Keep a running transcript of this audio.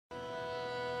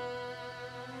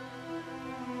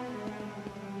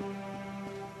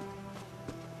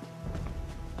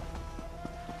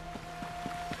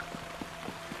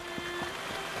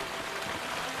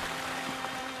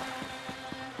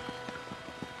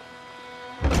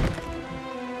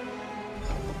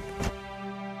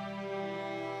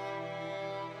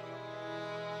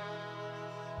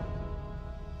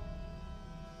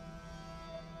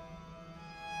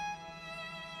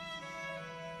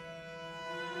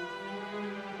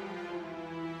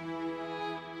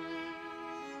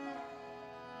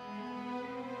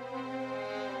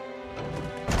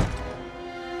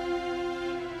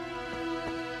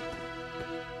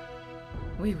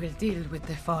We will deal with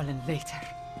the fallen later.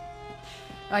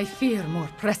 I fear more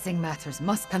pressing matters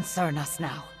must concern us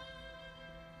now.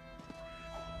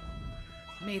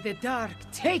 May the Dark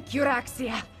take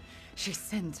Euraxia! She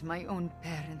sent my own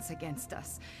parents against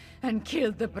us, and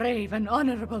killed the brave and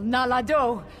honorable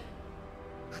Nalado!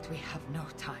 But we have no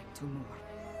time to mourn.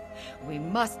 We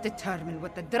must determine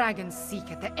what the dragons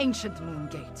seek at the ancient Moon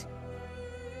Gate.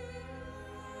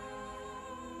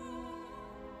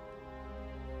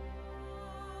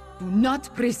 Do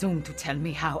not presume to tell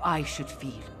me how I should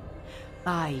feel.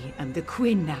 I am the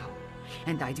Queen now,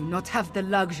 and I do not have the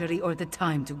luxury or the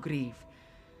time to grieve.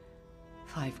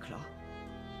 Fiveclaw,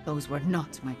 those were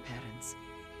not my parents.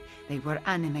 They were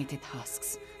animated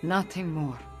husks, nothing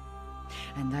more.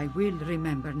 And I will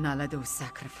remember Nalado's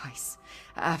sacrifice,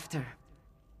 after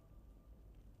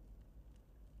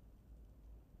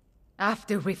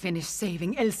we finish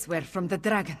saving Elsweyr from the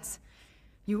dragons.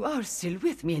 You are still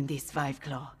with me in this,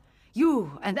 Fiveclaw.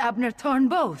 You and Abner Thorn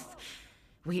both.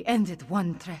 We ended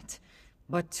one threat,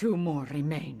 but two more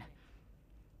remain.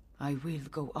 I will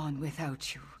go on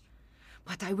without you,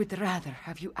 but I would rather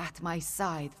have you at my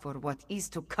side for what is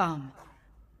to come.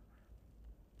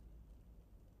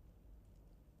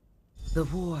 The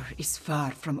war is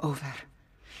far from over.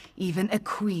 Even a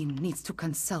queen needs to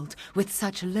consult with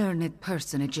such learned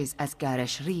personages as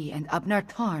Garresh Rhi and Abner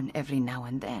Thorn every now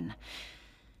and then.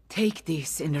 Take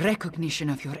this in recognition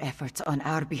of your efforts on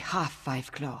our behalf,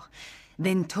 Fiveclaw.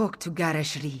 Then talk to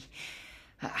Garresh Rhi.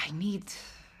 I need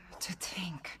to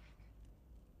think.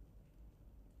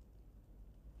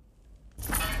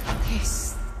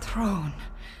 This throne.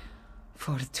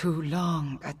 For too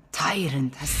long, a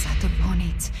tyrant has sat upon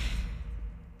it.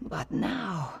 But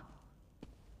now...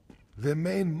 The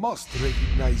men must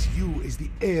recognize you as the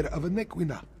heir of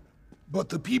Anequina. But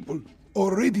the people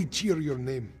already cheer your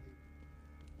name.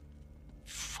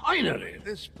 Finally,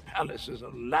 this palace is a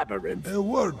labyrinth. A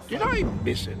word. Did I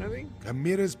miss anything?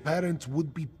 Chimera's parents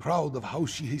would be proud of how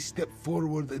she has stepped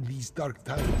forward in these dark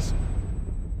times.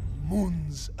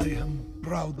 Moons, I am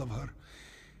proud of her.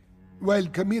 While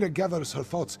Chimera gathers her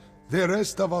thoughts, the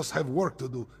rest of us have work to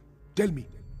do. Tell me,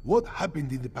 what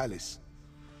happened in the palace?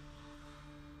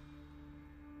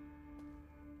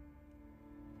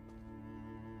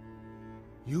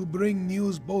 You bring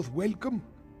news both welcome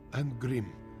and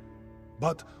grim.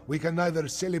 But we can neither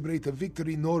celebrate a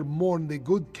victory nor mourn the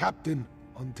good captain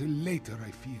until later,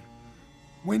 I fear.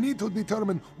 We need to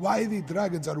determine why the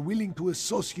dragons are willing to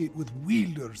associate with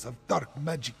wielders of dark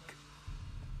magic.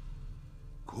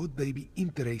 Could they be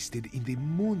interested in the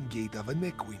Moon Gate of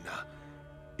Anequina?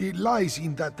 It lies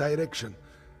in that direction.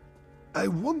 I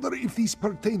wonder if this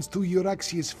pertains to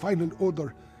Euraxia's final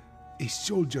order. A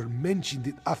soldier mentioned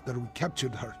it after we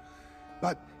captured her,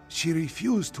 but she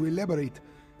refused to elaborate.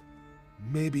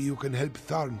 Maybe you can help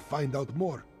Tharn find out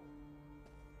more.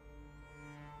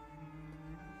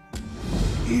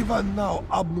 Even now,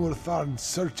 Abnur Tharn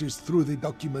searches through the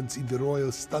documents in the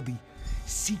royal study,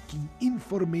 seeking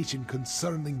information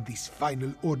concerning this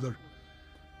final order.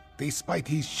 Despite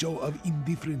his show of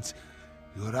indifference,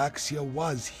 Euraxia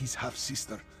was his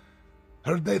half-sister.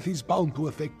 Her death is bound to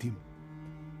affect him.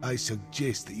 I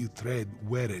suggest that you tread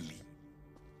warily.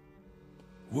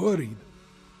 Worried?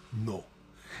 No.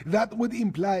 That would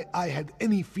imply I had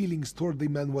any feelings toward the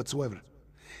man whatsoever.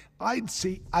 I'd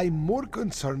say I'm more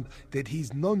concerned that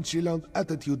his nonchalant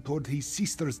attitude toward his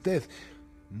sister's death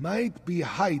might be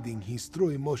hiding his true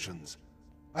emotions.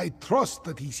 I trust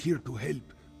that he's here to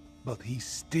help, but he's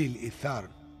still a Tharn.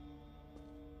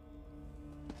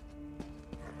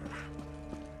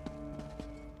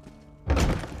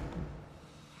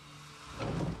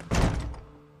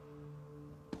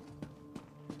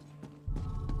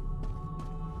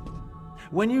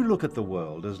 When you look at the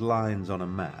world as lines on a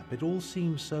map, it all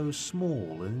seems so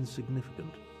small and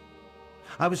insignificant.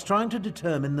 I was trying to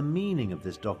determine the meaning of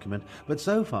this document, but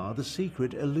so far the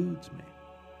secret eludes me.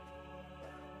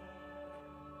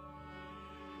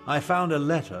 I found a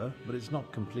letter, but it's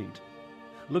not complete.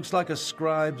 Looks like a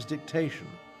scribe's dictation.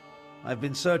 I've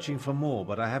been searching for more,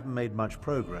 but I haven't made much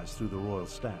progress through the royal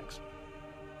stacks.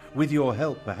 With your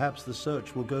help, perhaps the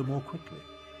search will go more quickly.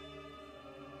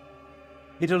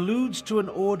 It alludes to an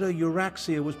order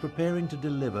Euraxia was preparing to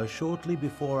deliver shortly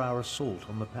before our assault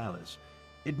on the palace.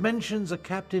 It mentions a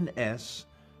Captain S,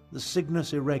 the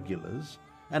Cygnus Irregulars,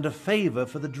 and a favor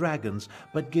for the dragons,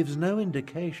 but gives no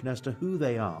indication as to who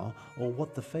they are or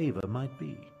what the favor might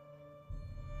be.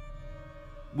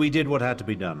 We did what had to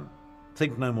be done.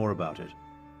 Think no more about it.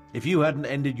 If you hadn't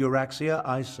ended Euraxia,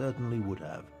 I certainly would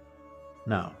have.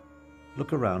 Now,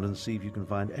 Look around and see if you can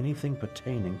find anything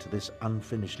pertaining to this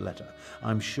unfinished letter.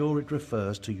 I'm sure it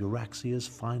refers to Euraxia's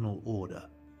final order.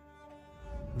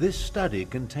 This study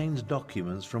contains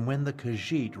documents from when the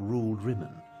Khajiit ruled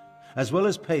Rimmon, as well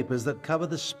as papers that cover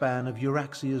the span of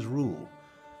Euraxia's rule.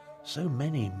 So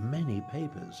many, many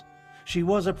papers. She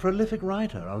was a prolific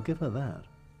writer, I'll give her that.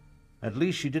 At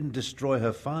least she didn't destroy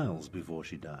her files before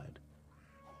she died.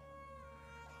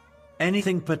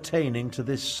 Anything pertaining to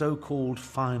this so-called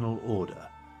final order.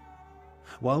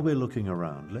 While we're looking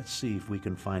around, let's see if we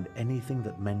can find anything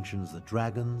that mentions the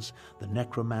dragons, the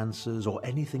necromancers, or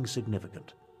anything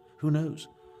significant. Who knows?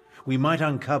 We might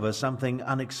uncover something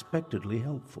unexpectedly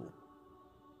helpful.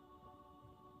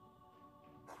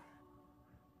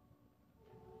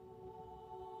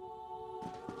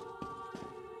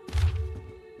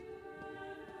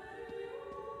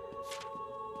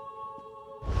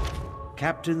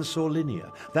 Captain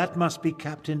Sorlinia. That must be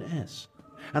Captain S.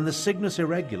 And the Cygnus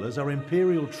Irregulars are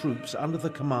Imperial troops under the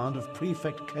command of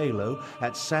Prefect Kalo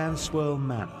at Sandswirl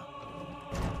Manor.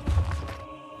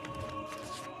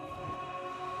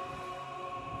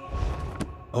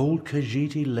 Old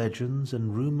Khajiiti legends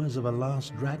and rumors of a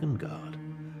last dragon guard.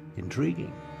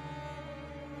 Intriguing.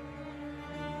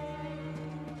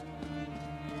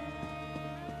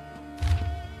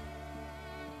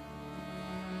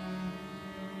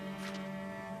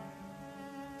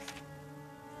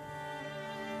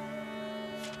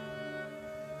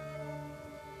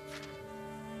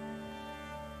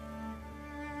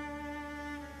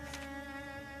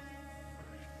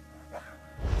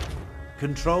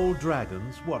 Control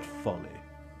dragons? What folly.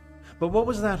 But what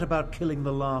was that about killing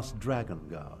the last dragon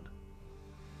guard?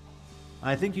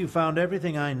 I think you found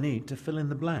everything I need to fill in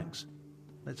the blanks.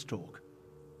 Let's talk.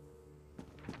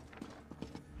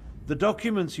 The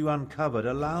documents you uncovered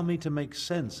allow me to make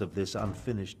sense of this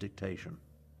unfinished dictation.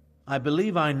 I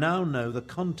believe I now know the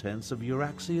contents of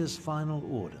Euraxia's final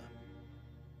order.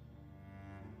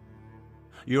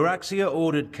 Euraxia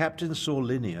ordered Captain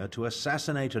Sorlinia to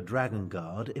assassinate a dragon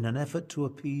guard in an effort to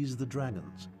appease the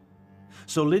dragons.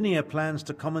 Sorlinia plans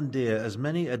to commandeer as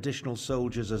many additional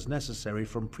soldiers as necessary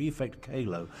from Prefect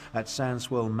Kalo at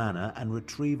Sandswirl Manor and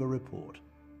retrieve a report.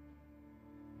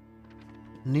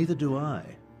 Neither do I,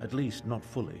 at least not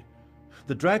fully.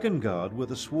 The Dragon Guard were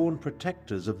the sworn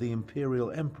protectors of the Imperial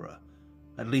Emperor.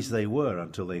 At least they were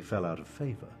until they fell out of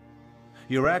favor.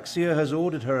 Euraxia has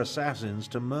ordered her assassins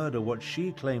to murder what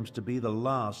she claims to be the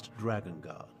last Dragon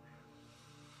Guard.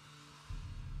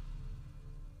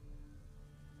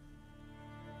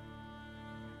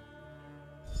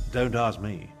 Don't ask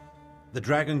me. The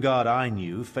Dragon Guard I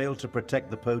knew failed to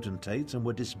protect the potentates and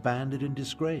were disbanded in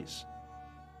disgrace.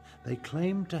 They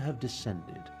claimed to have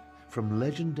descended from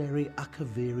legendary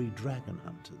Akaviri dragon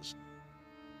hunters.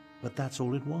 But that's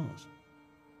all it was.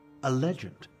 A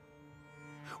legend.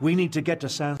 We need to get to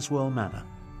Sandswirl Manor.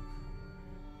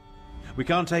 We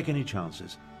can't take any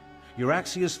chances.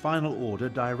 Euraxia's final order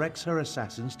directs her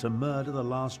assassins to murder the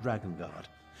last Dragon Guard.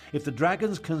 If the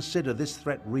dragons consider this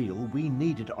threat real, we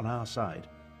need it on our side.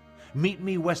 Meet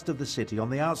me west of the city, on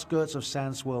the outskirts of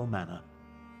Sandswirl Manor.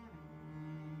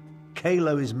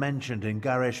 Kalo is mentioned in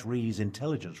Garesh Ree's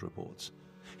intelligence reports.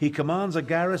 He commands a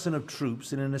garrison of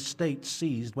troops in an estate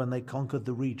seized when they conquered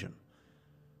the region.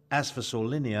 As for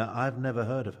Sorlinia, I've never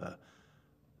heard of her.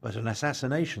 But an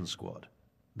assassination squad,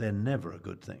 they're never a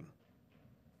good thing.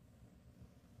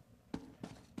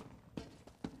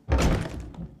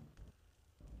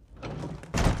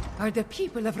 Are the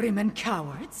people of Rimmon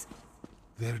cowards?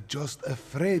 They're just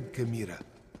afraid, Chimera.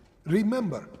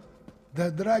 Remember,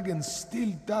 the dragons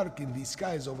still darken the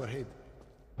skies overhead.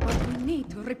 But we need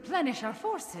to replenish our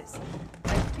forces.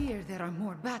 I fear there are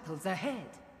more battles ahead.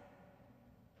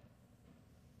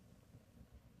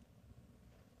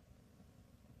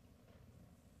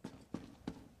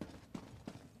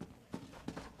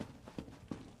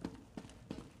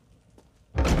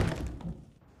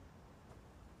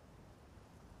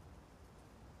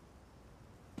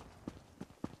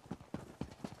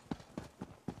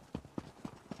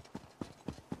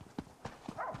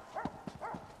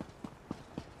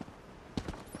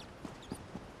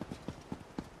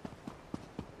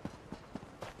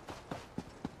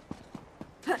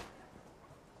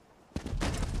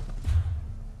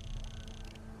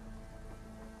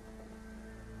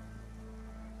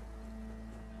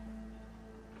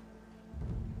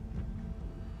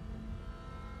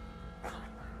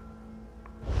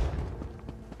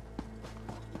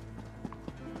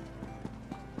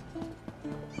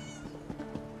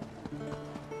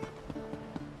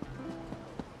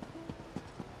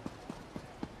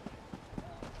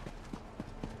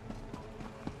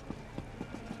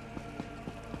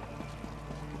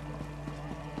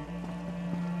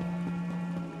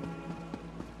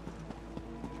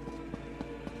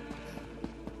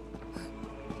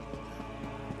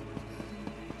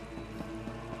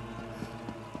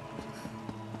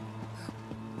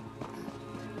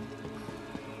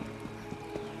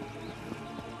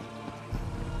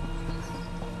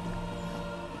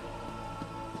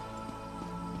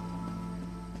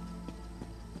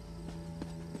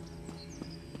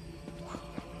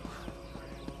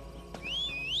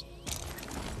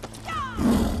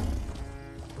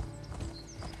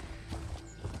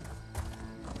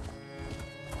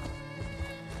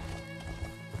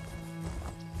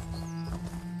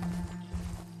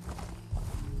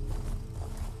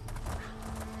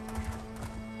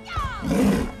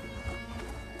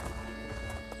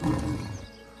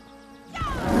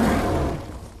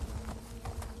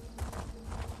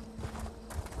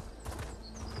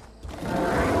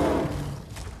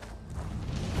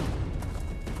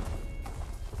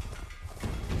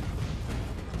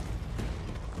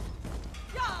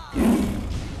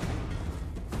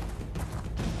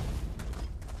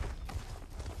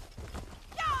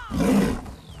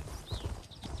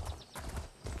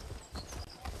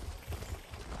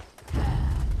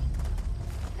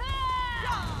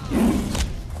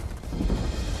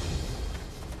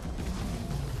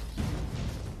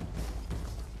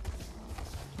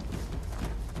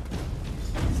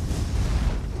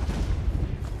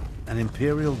 An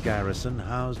Imperial garrison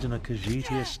housed in a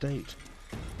Khajiiti estate.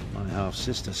 My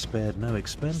half-sister spared no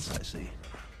expense, I see.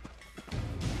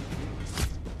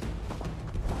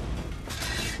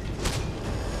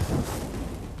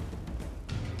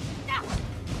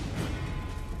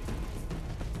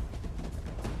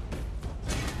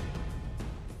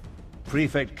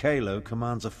 Prefect Kalo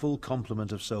commands a full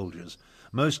complement of soldiers,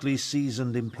 mostly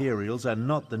seasoned Imperials and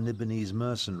not the Nibonese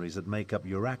mercenaries that make up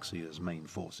Euraxia's main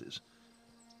forces.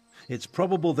 It's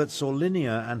probable that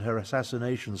Sorlinia and her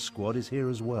assassination squad is here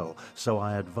as well, so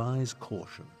I advise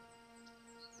caution.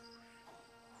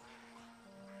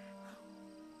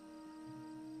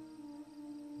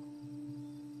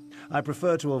 I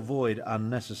prefer to avoid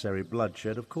unnecessary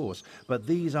bloodshed, of course, but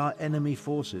these are enemy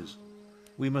forces.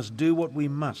 We must do what we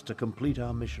must to complete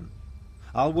our mission.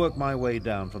 I'll work my way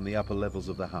down from the upper levels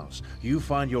of the house. You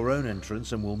find your own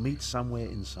entrance and we'll meet somewhere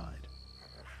inside.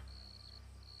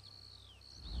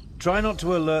 Try not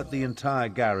to alert the entire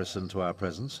garrison to our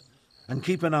presence, and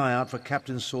keep an eye out for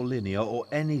Captain Sorlinia or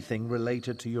anything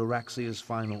related to Euraxia's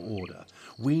final order.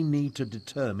 We need to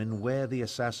determine where the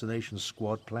assassination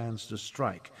squad plans to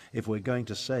strike if we're going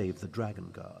to save the Dragon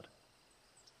Guard.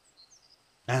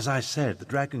 As I said, the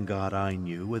Dragon Guard I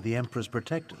knew were the Emperor's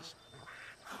protectors.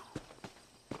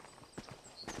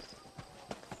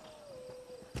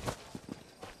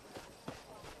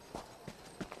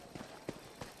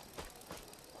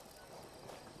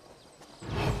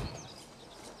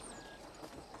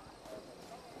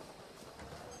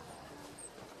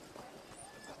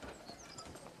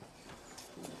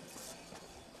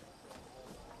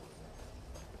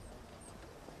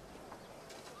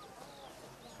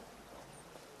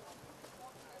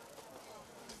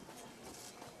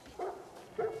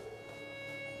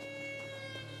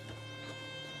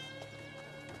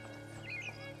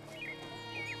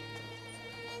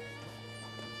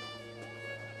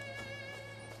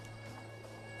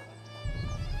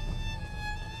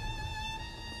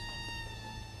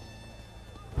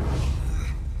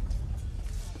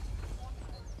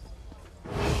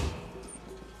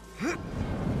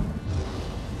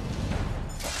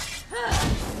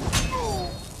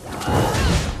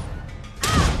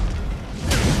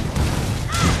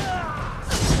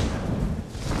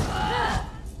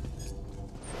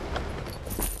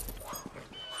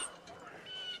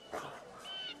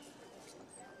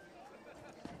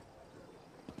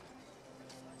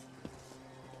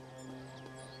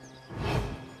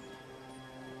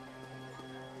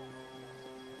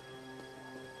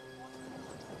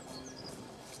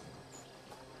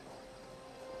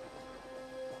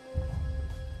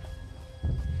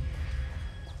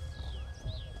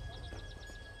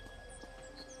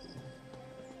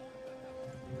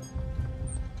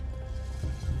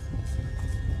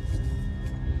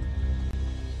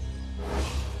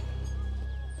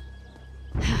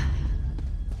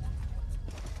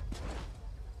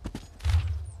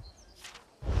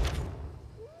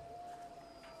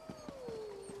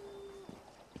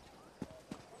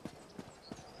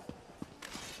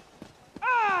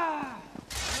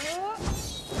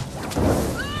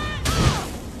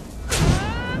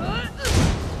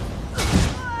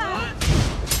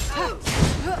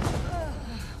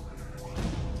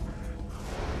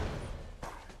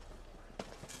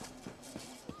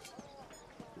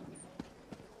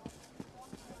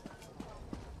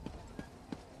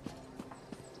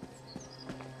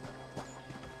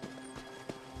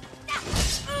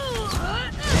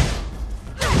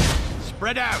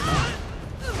 Spread out!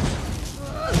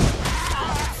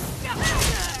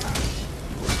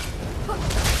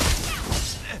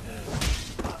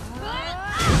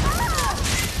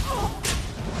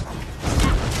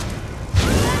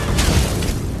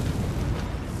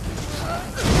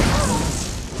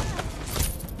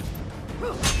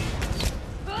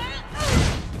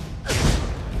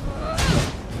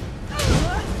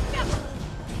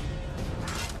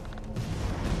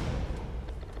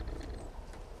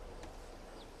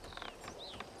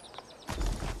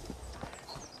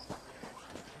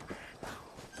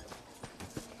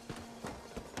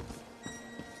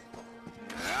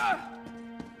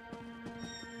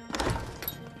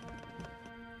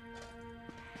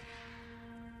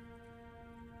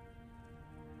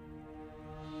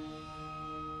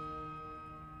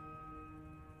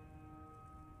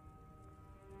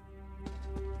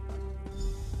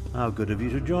 How good of you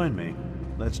to join me.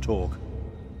 Let's talk.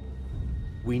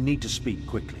 We need to speak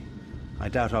quickly. I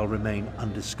doubt I'll remain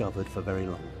undiscovered for very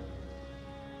long.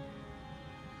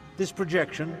 This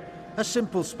projection, a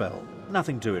simple spell.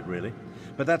 Nothing to it, really.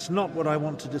 But that's not what I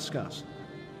want to discuss.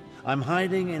 I'm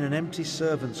hiding in an empty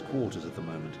servant's quarters at the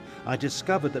moment. I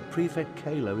discovered that Prefect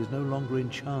Kalo is no longer in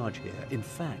charge here. In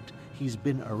fact, he's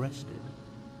been arrested.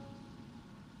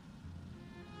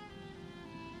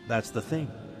 That's the thing.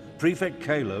 Prefect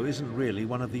Kalo isn't really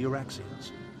one of the Euraxians.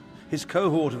 His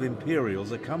cohort of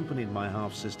Imperials accompanied my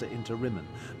half-sister into Rimmen,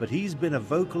 but he's been a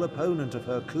vocal opponent of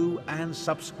her coup and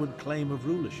subsequent claim of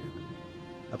rulership.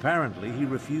 Apparently, he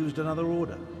refused another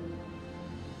order.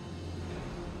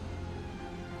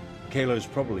 Kalo's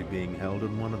probably being held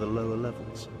on one of the lower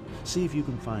levels. See if you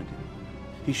can find him.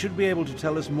 He should be able to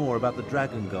tell us more about the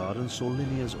Dragon Guard and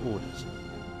Solinia's orders.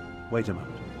 Wait a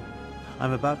moment.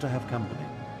 I'm about to have company.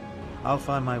 I'll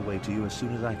find my way to you as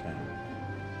soon as I can.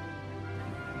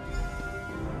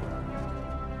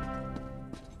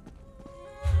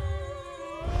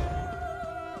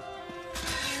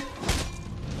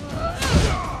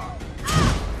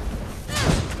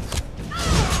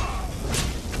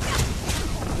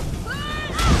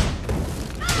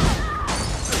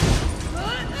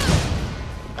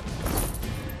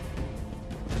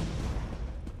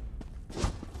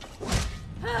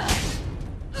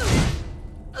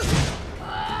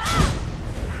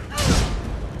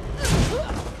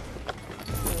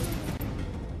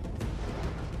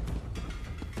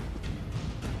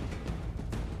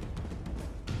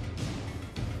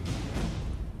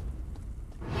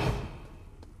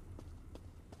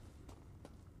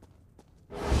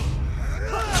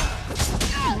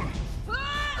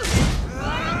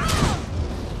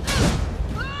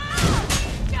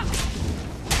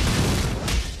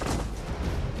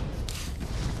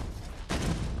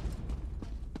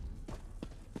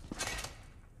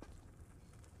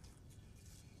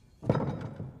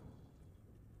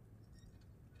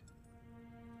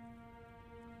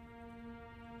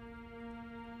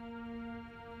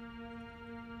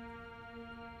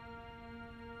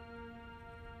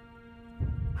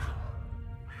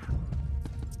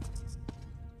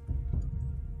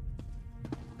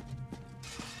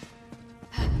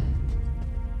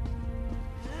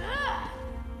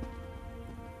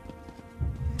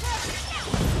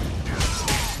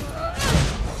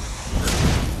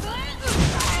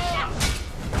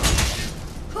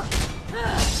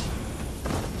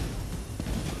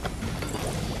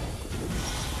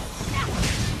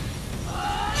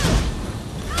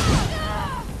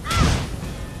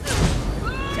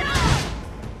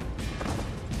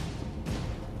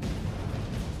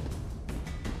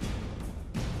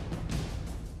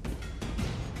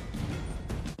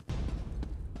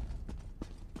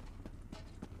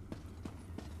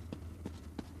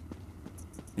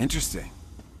 Interesting.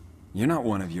 You're not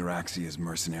one of Euraxia's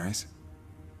mercenaries.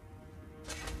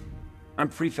 I'm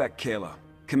Prefect Kalo,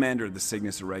 commander of the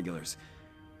Cygnus Irregulars.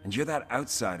 And you're that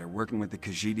outsider working with the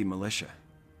Khajiit militia.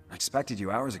 I expected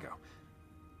you hours ago.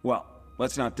 Well,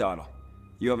 let's not dawdle.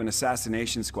 You have an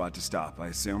assassination squad to stop, I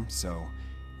assume, so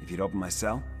if you'd open my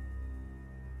cell?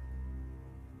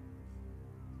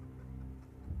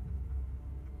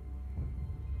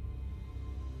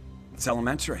 It's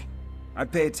elementary. I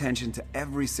pay attention to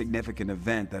every significant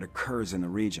event that occurs in the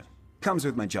region. Comes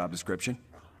with my job description.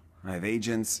 I have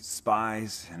agents,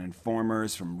 spies, and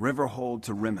informers from Riverhold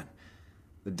to Rimmen.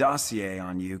 The dossier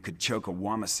on you could choke a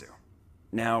Wamasu.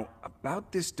 Now,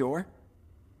 about this door?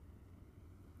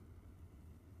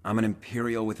 I'm an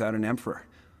Imperial without an Emperor.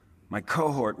 My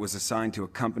cohort was assigned to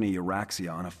accompany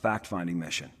Euraxia on a fact-finding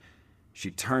mission. She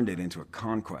turned it into a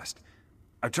conquest.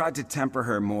 I tried to temper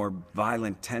her more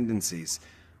violent tendencies,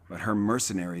 but her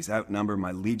mercenaries outnumber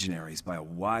my legionaries by a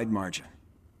wide margin.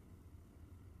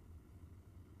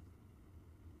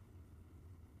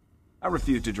 I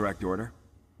refused a direct order.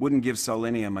 Wouldn't give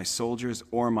Solinia my soldiers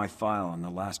or my file on the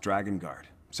last Dragon Guard.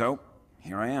 So,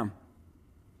 here I am.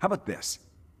 How about this?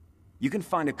 You can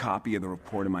find a copy of the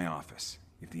report in my office.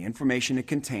 If the information it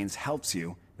contains helps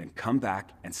you, then come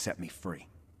back and set me free.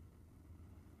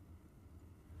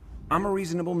 I'm a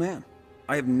reasonable man.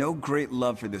 I have no great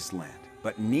love for this land,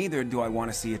 but neither do I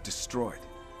want to see it destroyed.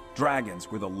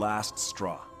 Dragons were the last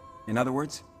straw. In other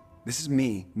words, this is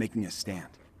me making a stand.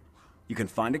 You can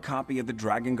find a copy of the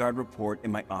Dragon Guard report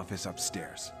in my office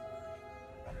upstairs.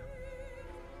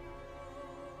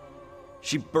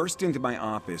 She burst into my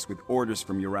office with orders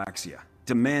from Euraxia,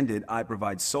 demanded I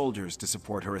provide soldiers to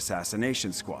support her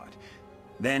assassination squad,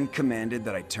 then commanded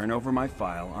that I turn over my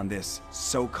file on this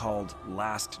so-called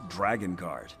last Dragon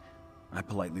Guard. I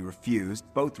politely refused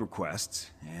both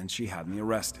requests, and she had me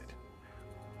arrested.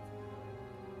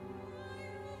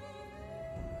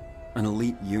 An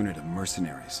elite unit of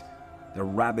mercenaries. They're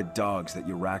rabid dogs that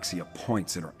Euraxia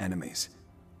points at her enemies.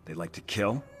 They like to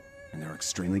kill, and they're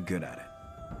extremely good at it.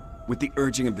 With the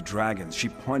urging of the dragons, she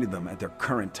pointed them at their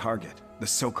current target, the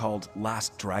so-called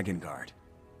Last Dragon Guard.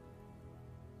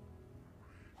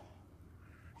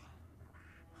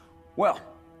 Well,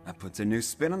 that puts a new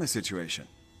spin on the situation.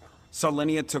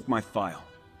 Solenia took my file.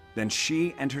 Then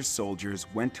she and her soldiers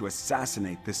went to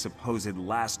assassinate this supposed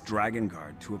Last Dragon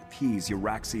Guard to appease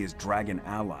Euraxia's dragon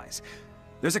allies.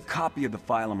 There's a copy of the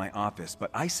file in my office,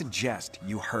 but I suggest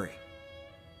you hurry.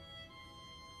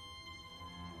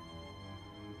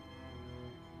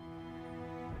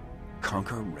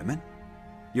 Conquer Rimmon?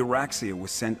 Euraxia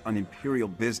was sent on imperial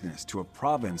business to a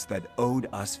province that owed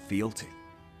us fealty.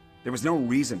 There was no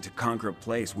reason to conquer a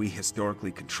place we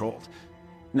historically controlled.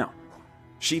 No.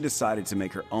 She decided to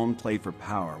make her own play for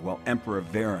power while Emperor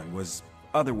Varen was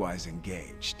otherwise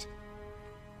engaged.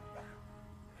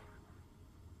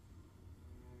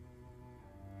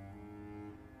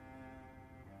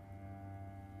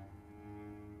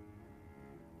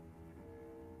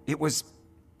 It was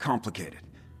complicated.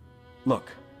 Look,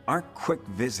 our quick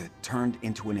visit turned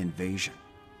into an invasion.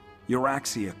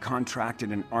 Euraxia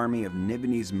contracted an army of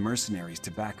Nibonese mercenaries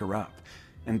to back her up.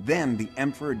 And then the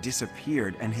Emperor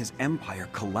disappeared and his empire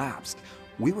collapsed.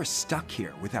 We were stuck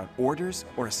here without orders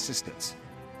or assistance.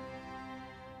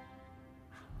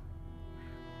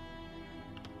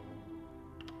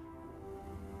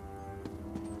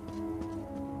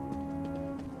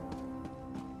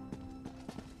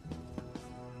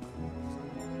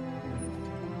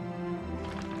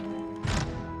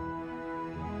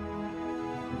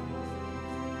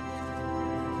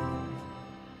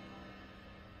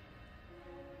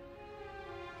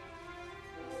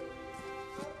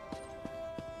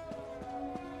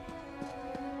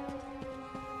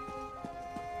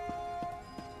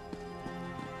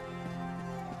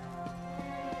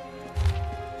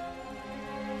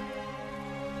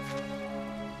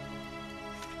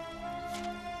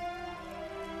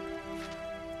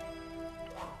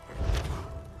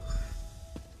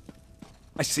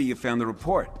 I see you found the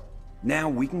report. Now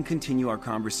we can continue our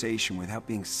conversation without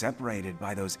being separated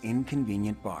by those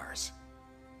inconvenient bars.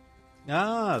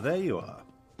 Ah, there you are.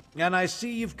 And I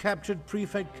see you've captured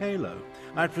Prefect Kalo.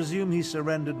 I presume he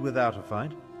surrendered without a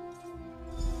fight?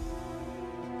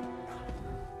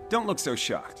 Don't look so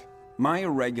shocked. My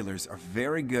irregulars are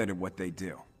very good at what they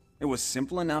do. It was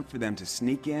simple enough for them to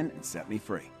sneak in and set me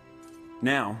free.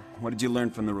 Now, what did you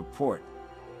learn from the report?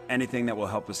 Anything that will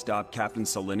help us stop Captain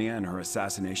Solenia and her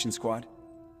assassination squad?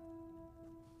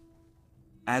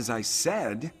 As I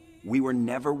said, we were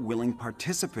never willing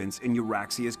participants in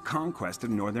Euraxia's conquest of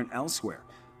Northern Elsweyr.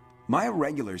 My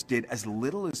irregulars did as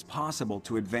little as possible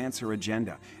to advance her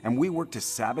agenda, and we worked to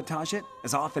sabotage it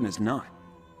as often as not.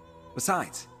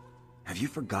 Besides, have you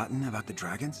forgotten about the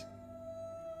dragons?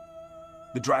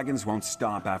 The dragons won't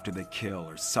stop after they kill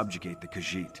or subjugate the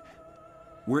Khajiit.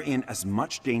 We're in as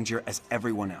much danger as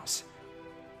everyone else.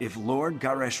 If Lord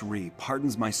Garesh-Ri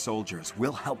pardons my soldiers,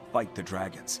 we'll help fight the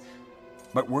dragons.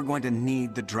 But we're going to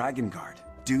need the Dragon Guard.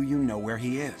 Do you know where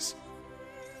he is?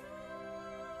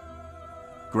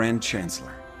 Grand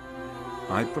Chancellor,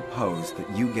 I propose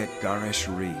that you get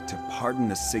Garesh-Ri to pardon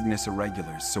the Cygnus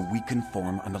Irregulars so we can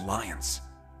form an alliance.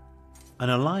 An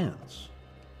alliance?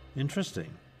 Interesting.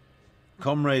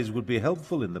 Comrades would be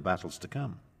helpful in the battles to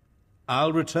come.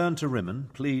 I'll return to Rimmon,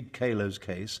 plead Kalo's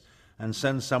case, and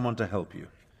send someone to help you.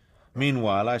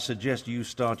 Meanwhile, I suggest you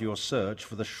start your search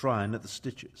for the shrine at the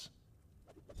Stitches.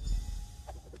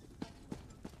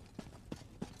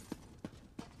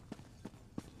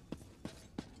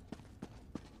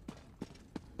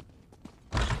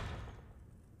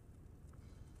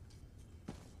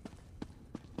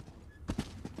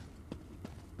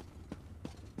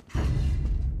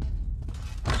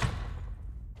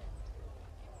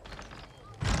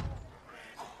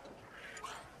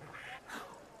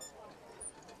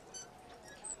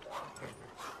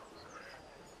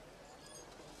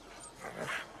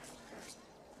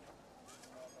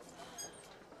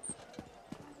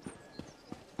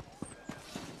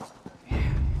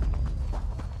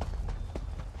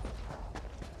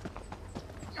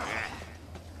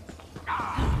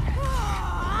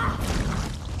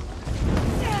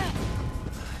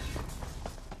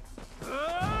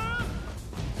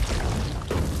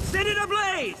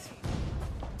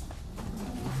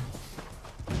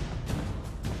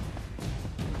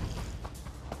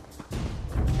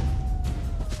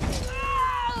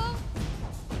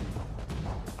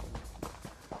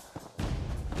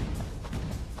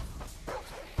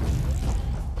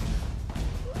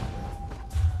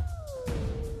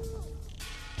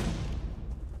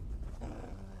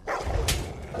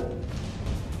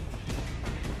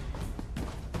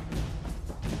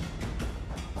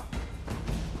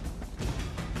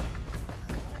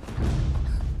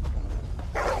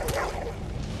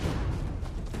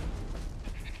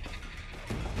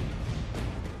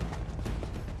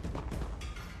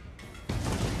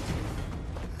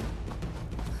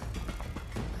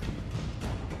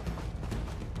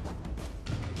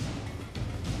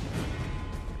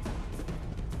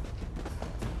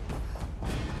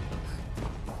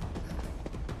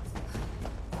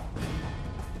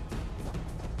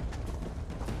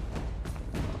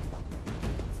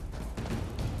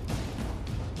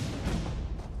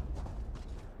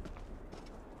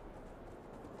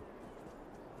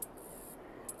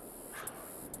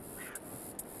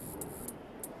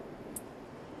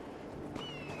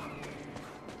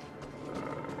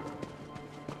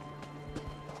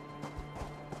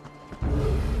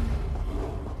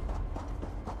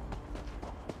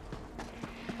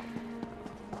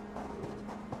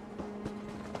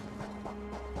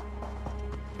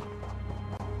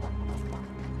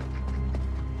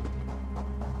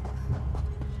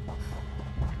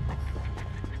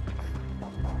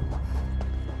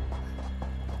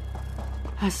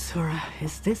 Asura,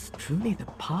 is this truly the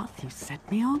path you set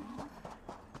me on?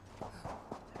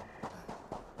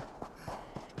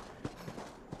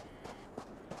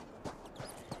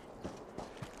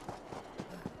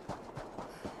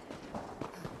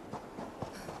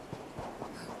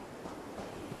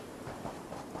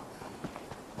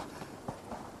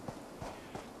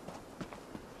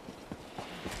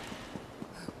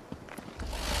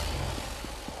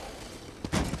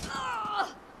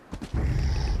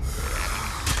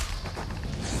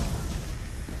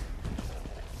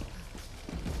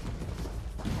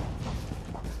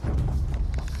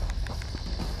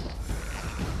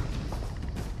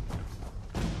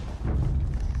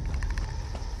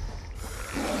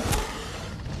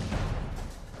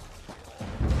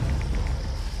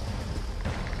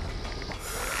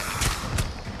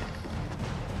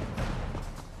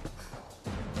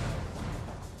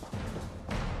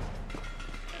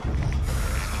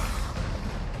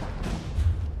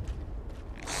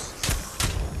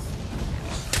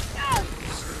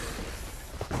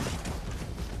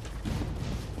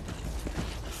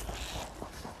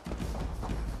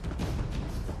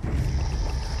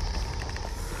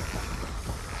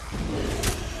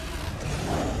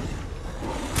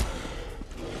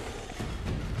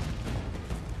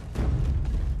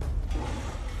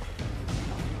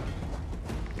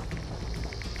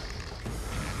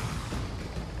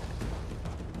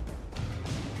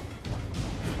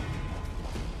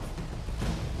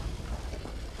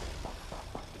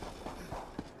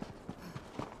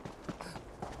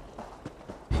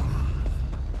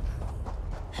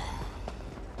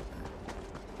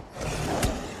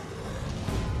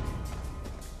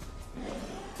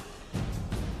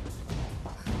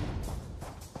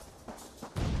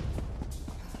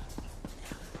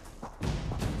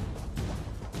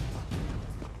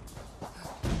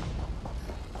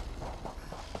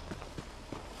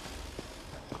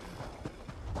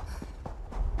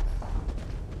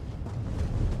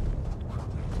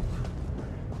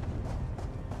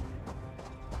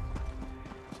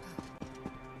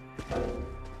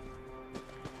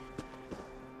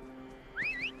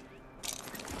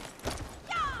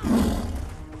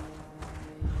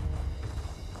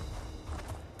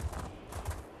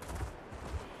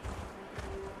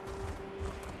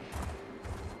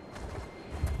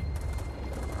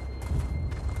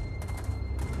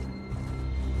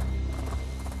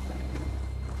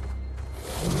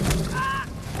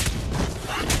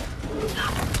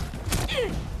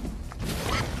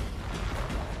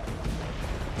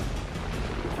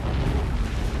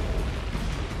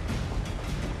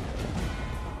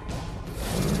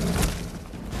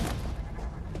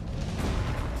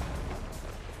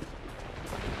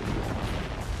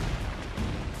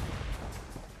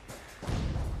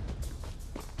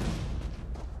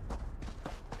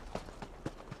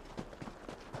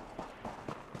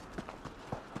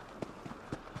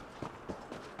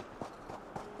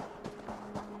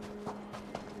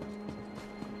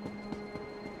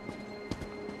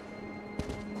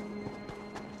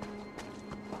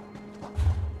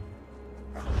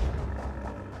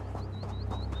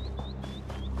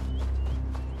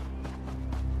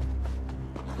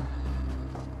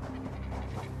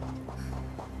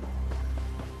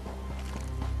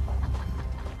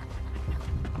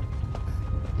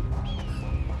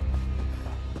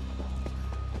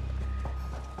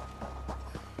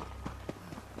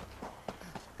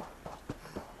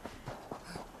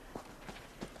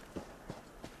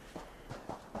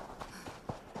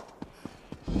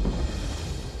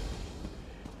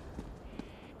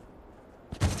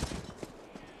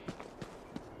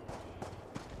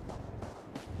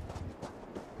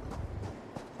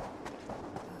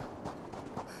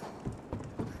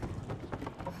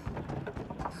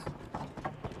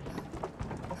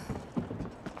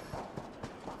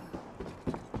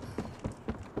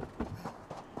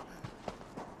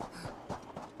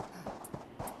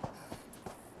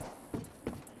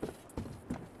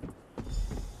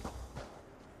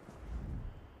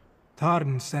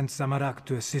 Tarn sent Samarak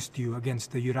to assist you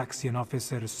against the Euraxian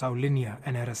officers Saulinia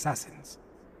and her assassins.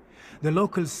 The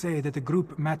locals say that a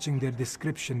group matching their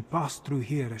description passed through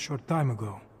here a short time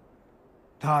ago.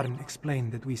 Tarn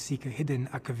explained that we seek a hidden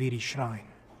Akaviri shrine.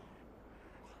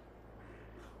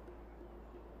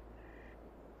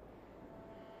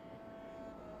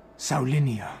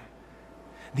 Saulinia,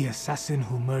 the assassin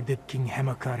who murdered King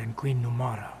Hemakar and Queen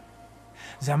Numara.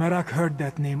 Zamarak heard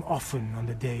that name often on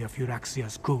the day of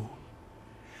Euraxia's coup.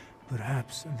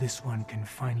 Perhaps this one can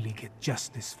finally get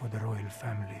justice for the royal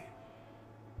family.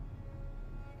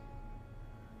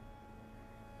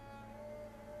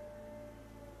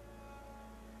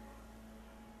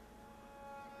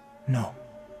 No.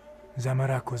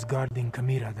 Zamorak was guarding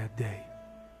Kamira that day.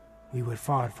 We were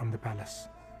far from the palace.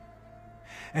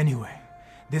 Anyway,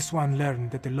 this one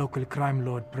learned that the local crime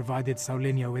lord provided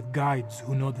Saulinia with guides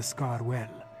who know the Scar well.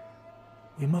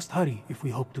 We must hurry if we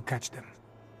hope to catch them.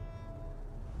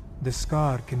 The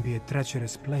Scar can be a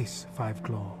treacherous place, Five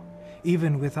Claw,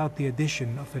 even without the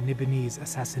addition of a Nibonese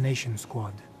assassination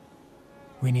squad.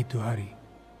 We need to hurry,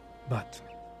 but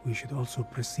we should also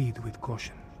proceed with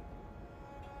caution.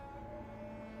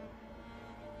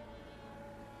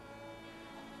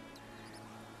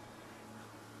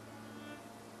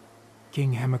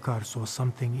 King Hamilcar saw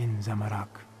something in Zamorak.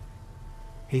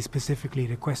 He specifically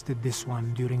requested this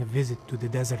one during a visit to the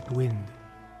Desert Wind.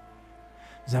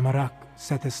 Zamorak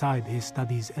set aside his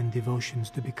studies and devotions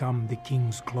to become the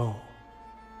King's Claw.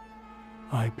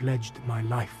 I pledged my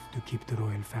life to keep the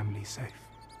royal family safe.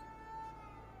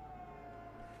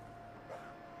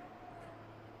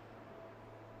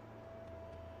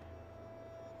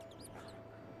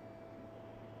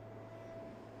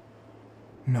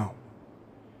 No.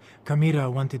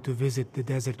 Kamira wanted to visit the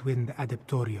Desert Wind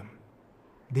Adeptorium.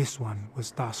 This one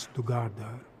was tasked to guard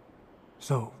her.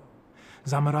 So,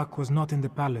 Zamorak was not in the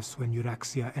palace when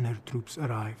Euraxia and her troops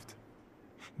arrived.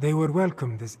 They were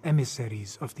welcomed as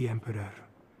emissaries of the Emperor,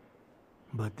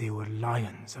 but they were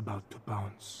lions about to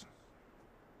pounce.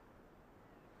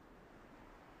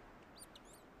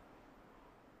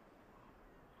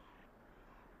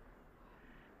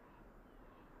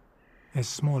 A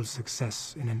small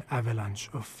success in an avalanche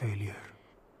of failure.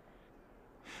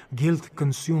 Guilt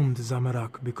consumed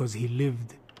Zamorak because he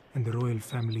lived and the royal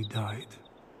family died.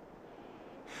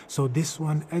 So this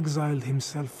one exiled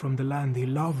himself from the land he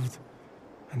loved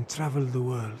and traveled the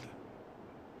world.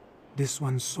 This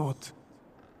one sought...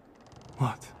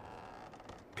 what?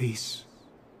 Peace.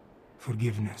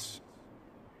 Forgiveness.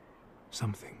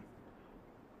 Something.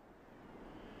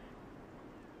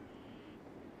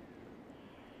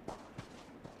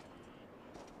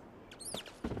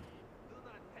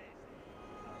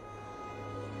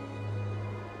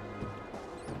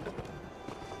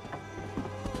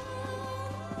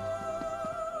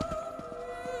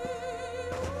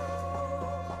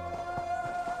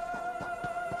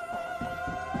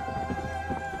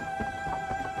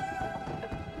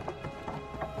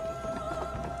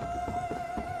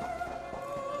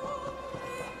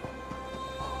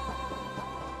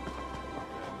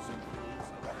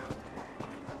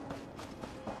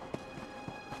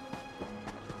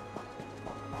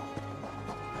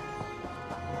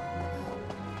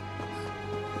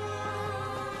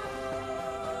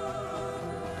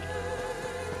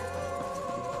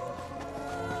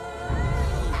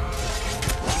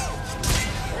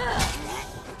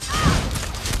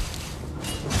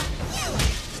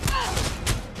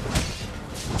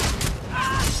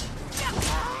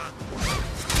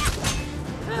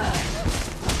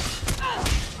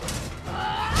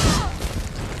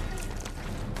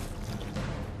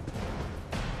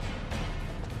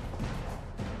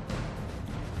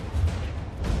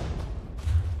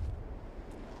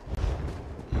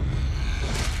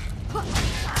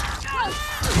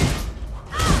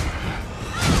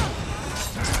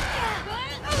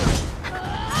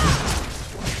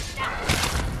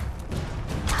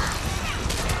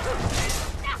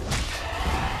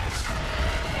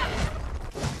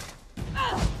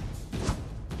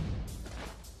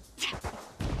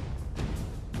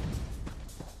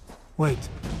 Wait,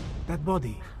 that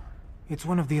body. It's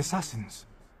one of the assassins.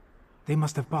 They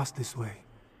must have passed this way.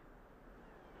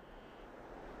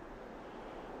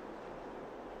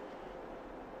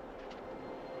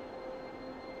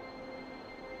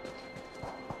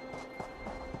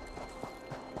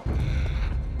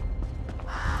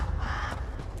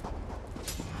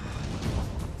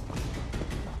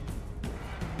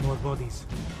 More bodies.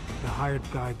 The hired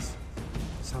guides.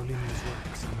 Saulinia's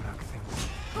work, Zamorak thinks.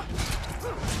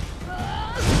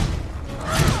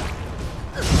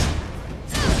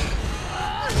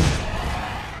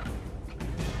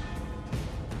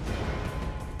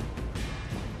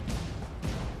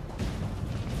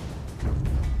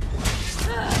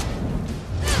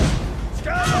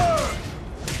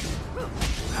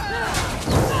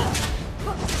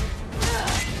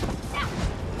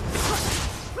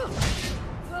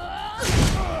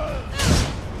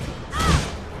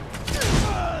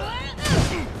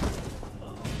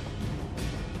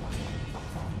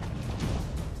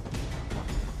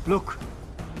 Look,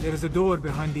 there is a door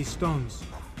behind these stones.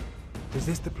 Is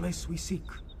this the place we seek?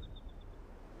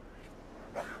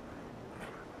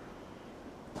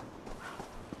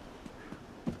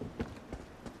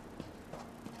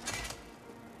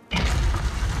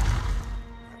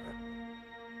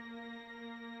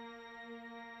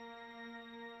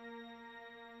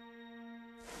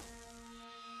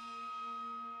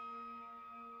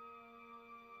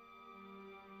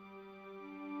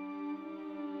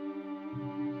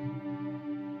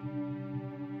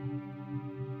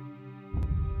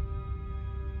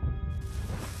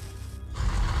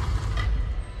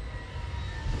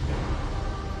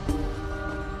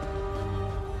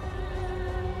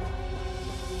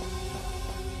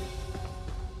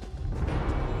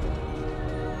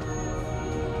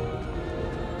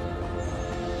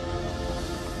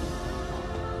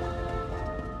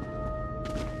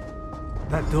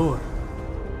 That door.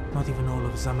 Not even all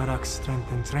of Zamorak's strength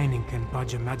and training can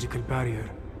budge a magical barrier.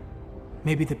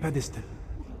 Maybe the pedestal.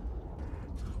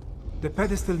 The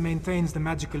pedestal maintains the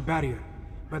magical barrier,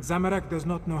 but Zamorak does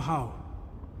not know how.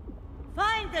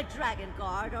 Find the Dragon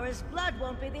Guard, or his blood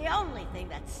won't be the only thing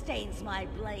that stains my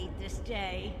blade this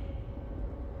day.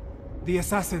 The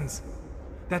assassins.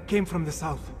 That came from the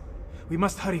south. We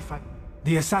must hurry.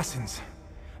 The assassins.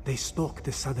 They stalk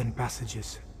the southern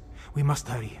passages. We must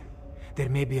hurry. There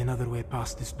may be another way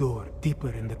past this door,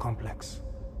 deeper in the complex.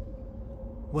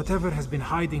 Whatever has been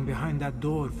hiding behind that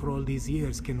door for all these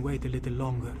years can wait a little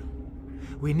longer.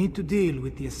 We need to deal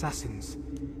with the assassins.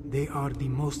 They are the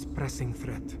most pressing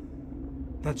threat.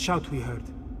 That shout we heard.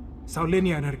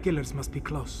 Saulinia and her killers must be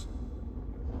close.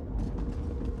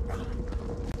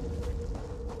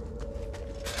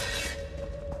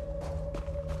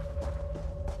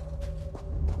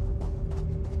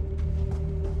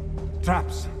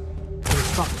 Traps. They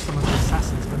stopped some of the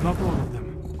assassins, but not all of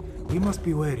them. We must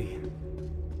be wary.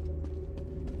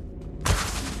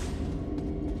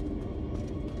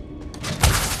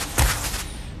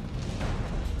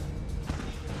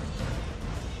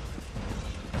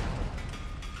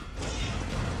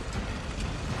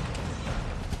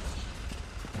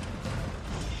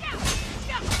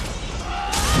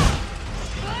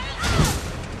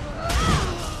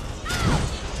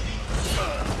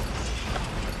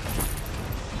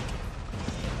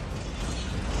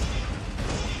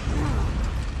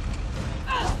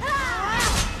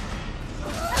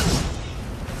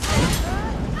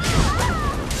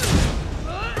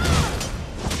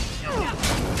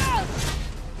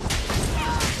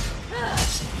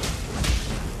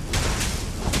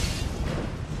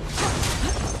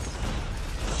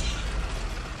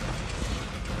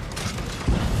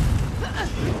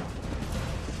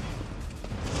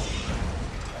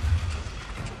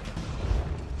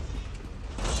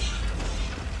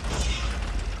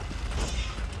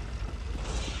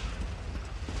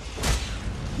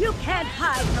 You can't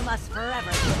hide from us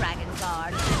forever, Dragon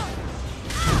Guard.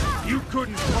 You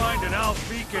couldn't find an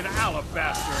Albeacon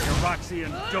alabaster,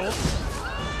 Euraxian dolt.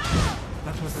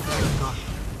 That was the Dragon Guard.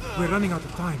 We're running out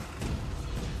of time.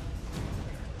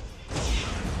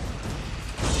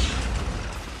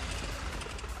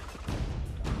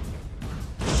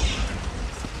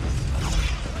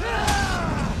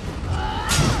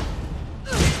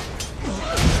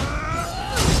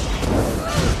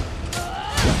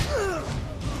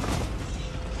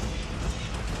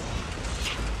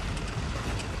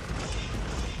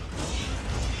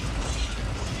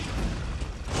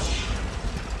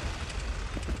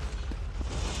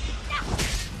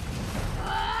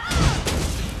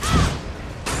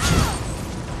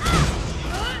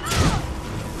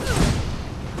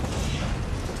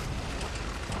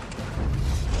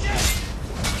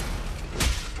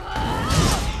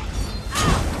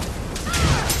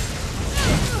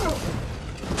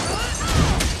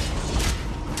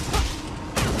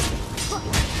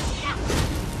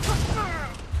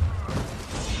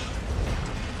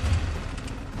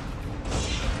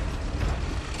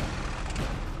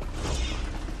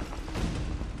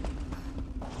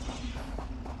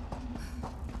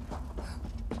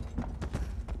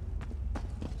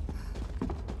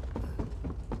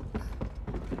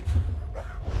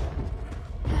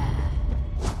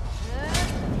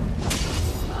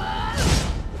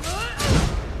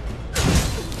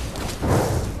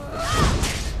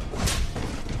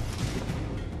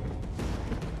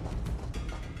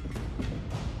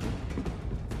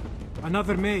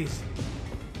 Another maze.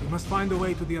 We must find a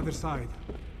way to the other side.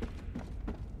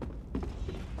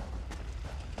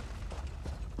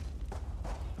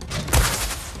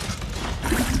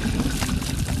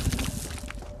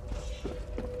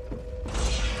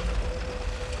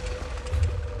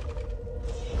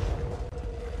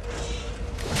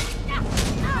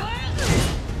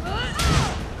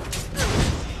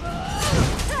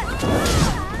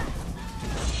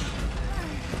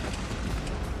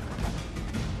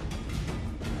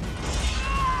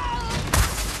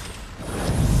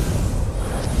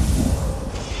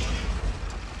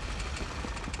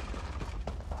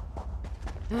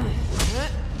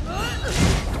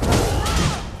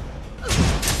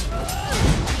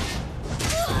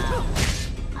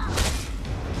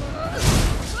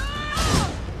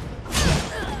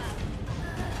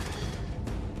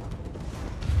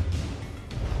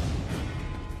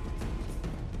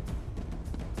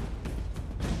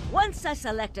 Once I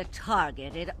select a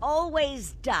target, it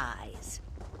always dies.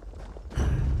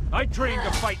 I trained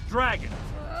to fight dragons.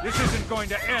 This isn't going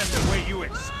to end the way you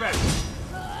expect.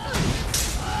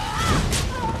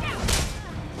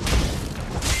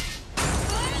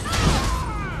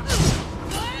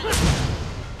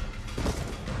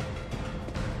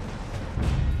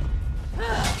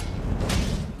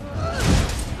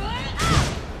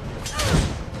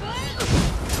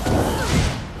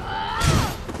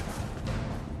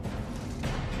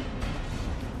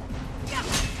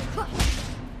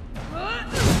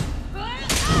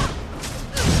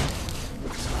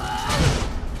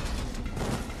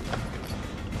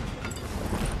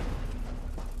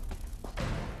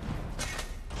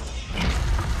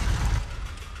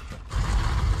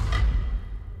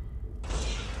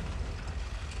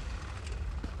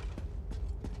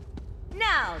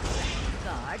 Now, Dragon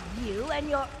Guard, you and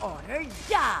your order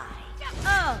die.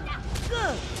 Oh,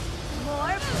 good.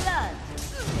 More blood to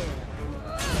spill.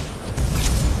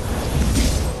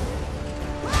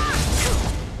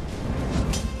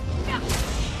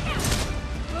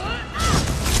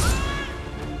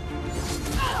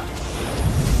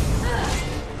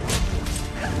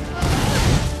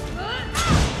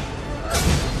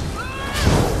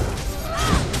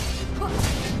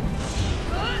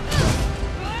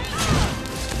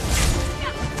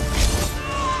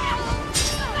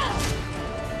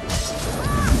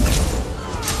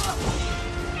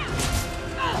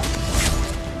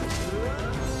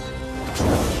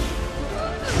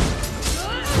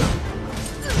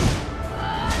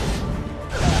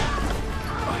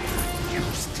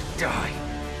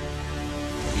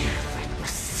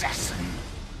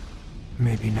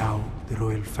 Maybe now the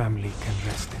royal family can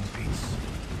rest in peace.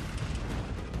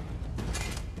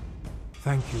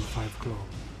 Thank you, Five Claw.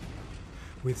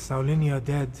 With Saulinia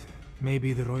dead,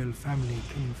 maybe the royal family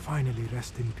can finally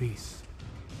rest in peace.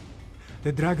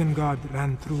 The Dragon Guard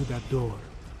ran through that door,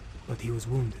 but he was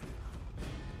wounded.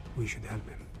 We should help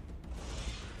him.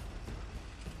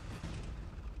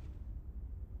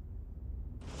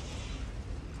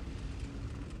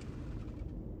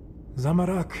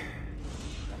 Zamorak.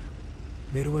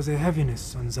 There was a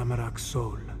heaviness on Zamorak's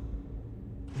soul.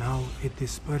 Now it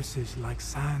disperses like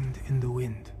sand in the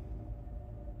wind.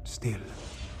 Still,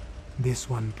 this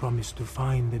one promised to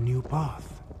find a new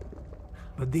path.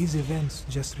 But these events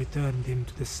just returned him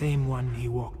to the same one he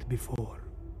walked before.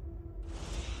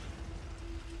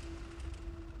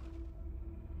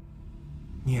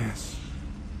 Yes,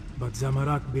 but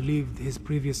Zamorak believed his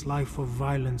previous life of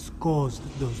violence caused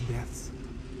those deaths.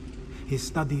 His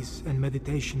studies and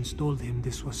meditations told him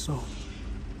this was so.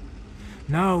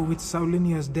 Now, with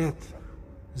Saulinia's death,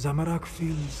 Zamorak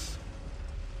feels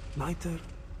lighter.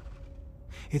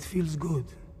 It feels good,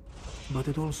 but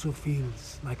it also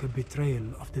feels like a betrayal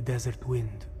of the desert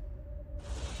wind.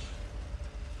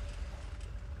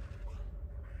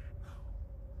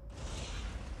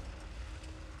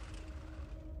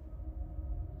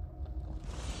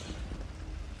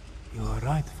 You are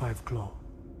right, Five Claw.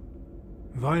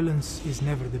 Violence is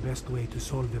never the best way to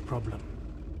solve a problem.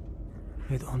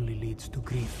 It only leads to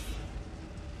grief.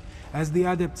 As the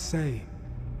adepts say,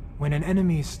 when an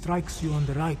enemy strikes you on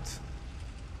the right,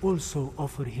 also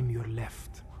offer him your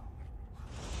left.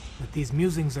 But these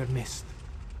musings are missed.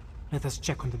 Let us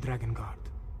check on the Dragon Guard.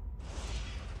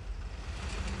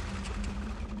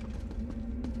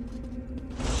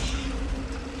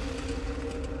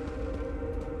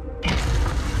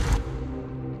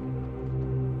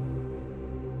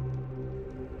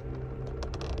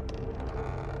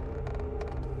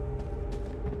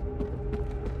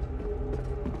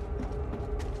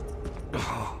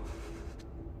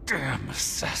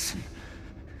 Assassin.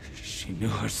 She knew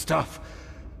her stuff.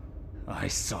 I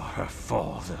saw her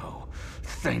fall, though.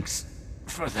 Thanks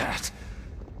for that.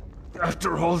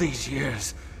 After all these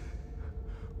years,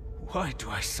 why do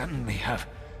I suddenly have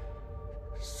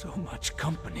so much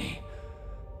company?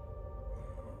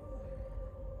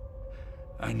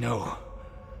 I know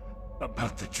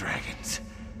about the dragons.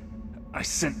 I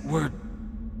sent word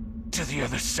to the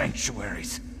other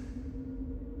sanctuaries.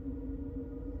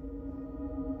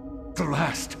 The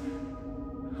last.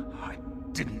 I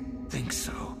didn't think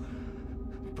so.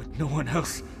 But no one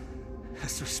else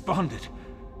has responded.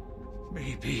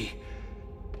 Maybe.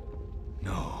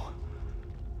 No.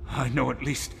 I know at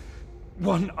least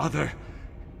one other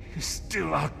is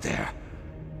still out there.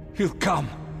 He'll come.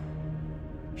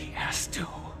 He has to.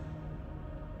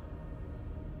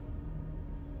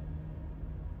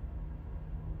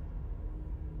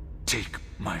 Take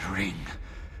my ring.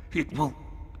 It will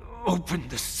open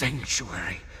the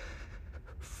sanctuary.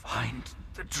 Find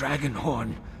the dragon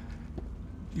horn.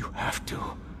 You have to.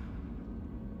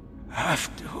 Have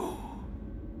to.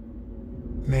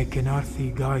 May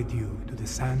Kenarthi guide you to the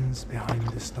sands behind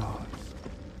the stars.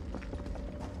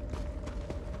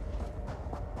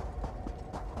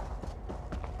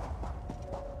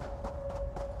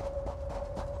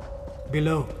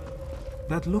 Below.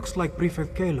 That looks like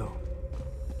Prefect Kalo.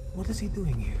 What is he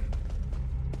doing here?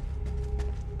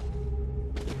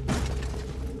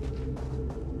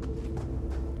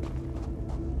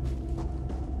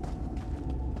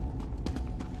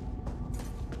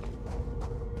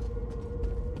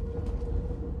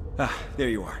 Ah, there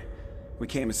you are. We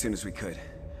came as soon as we could.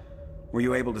 Were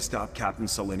you able to stop Captain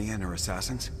Saulinia and her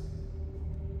assassins?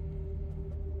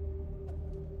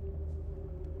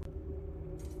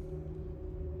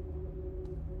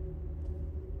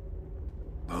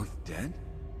 Both dead?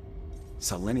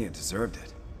 Saulinia deserved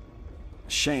it.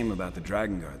 Shame about the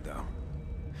Dragon Guard, though.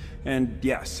 And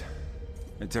yes,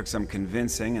 it took some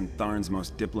convincing and Tharn's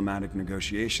most diplomatic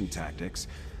negotiation tactics,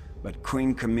 but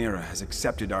Queen Chimera has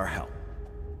accepted our help.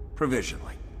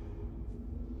 Provisionally.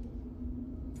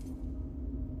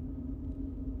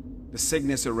 The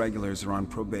Cygnus Irregulars are on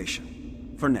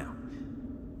probation. For now.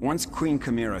 Once Queen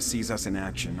Chimera sees us in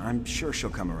action, I'm sure she'll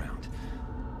come around.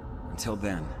 Until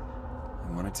then,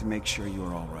 I wanted to make sure you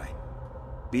are all right.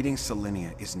 Beating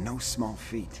Solinia is no small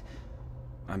feat.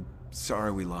 I'm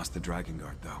sorry we lost the Dragon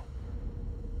Guard, though.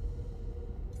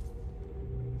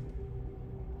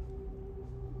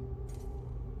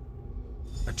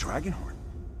 A Dragonhorn?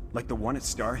 Like the one at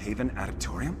Starhaven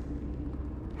Auditorium?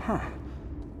 Huh.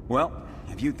 Well,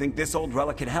 if you think this old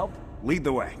relic can help, lead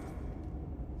the way.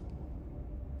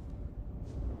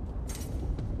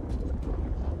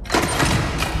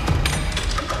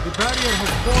 The barrier has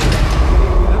fallen.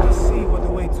 Let us see what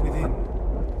awaits within.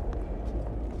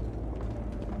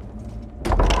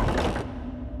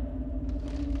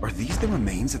 Are these the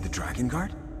remains of the Dragon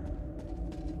Guard?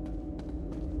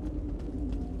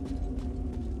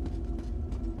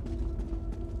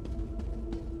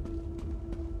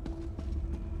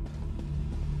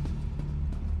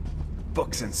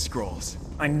 Books and scrolls.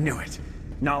 I knew it.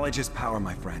 Knowledge is power,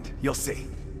 my friend. You'll see.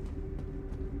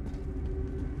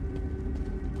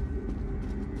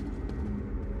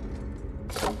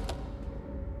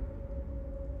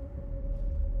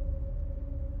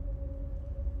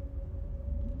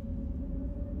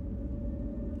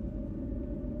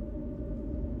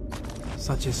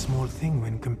 Such a small thing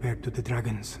when compared to the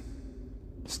dragons.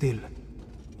 Still,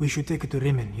 we should take it to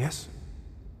Rimmon, yes?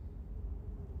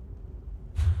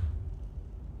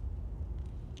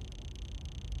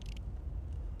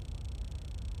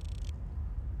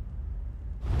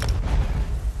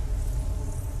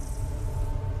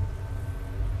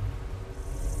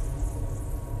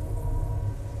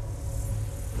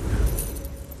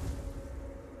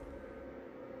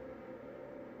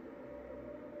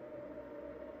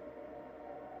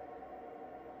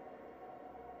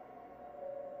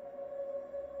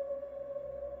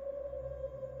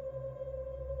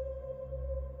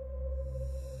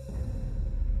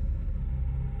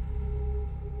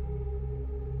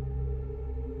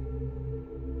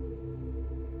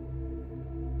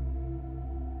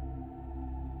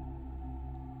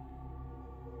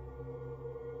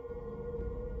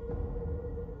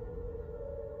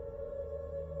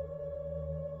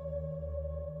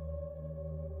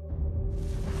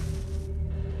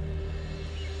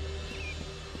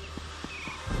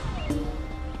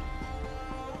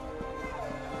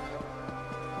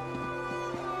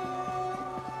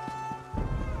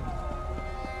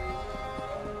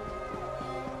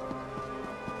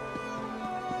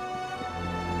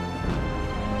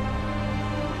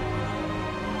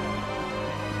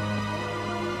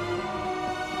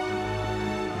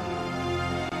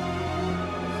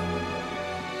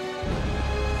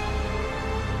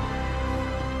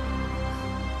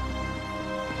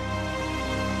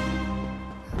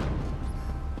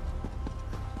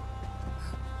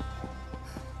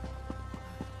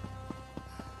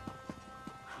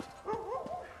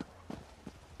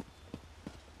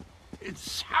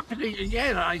 It's happening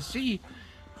again. I see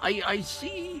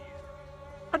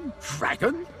a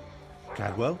dragon.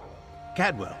 Cadwell?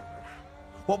 Cadwell?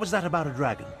 What was that about a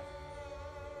dragon?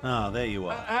 Ah, there you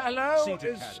are. Hello?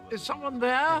 Seated, Is someone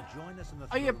there? Join us in the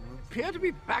I throne room for appear to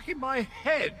be back in my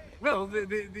head. Well,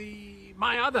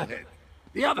 my other head.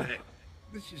 The other head.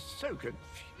 This is so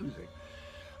confusing.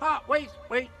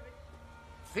 Wait.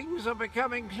 Things are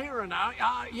becoming clearer now.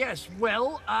 Yes,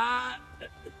 well,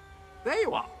 there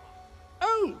you are.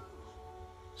 Oh,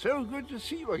 so good to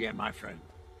see you again, my friend.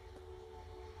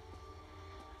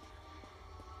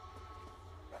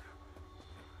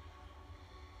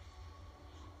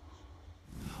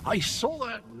 I saw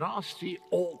that nasty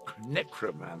orc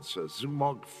necromancer,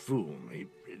 Zumog Foom. He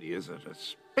really is a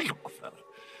despicable fellow.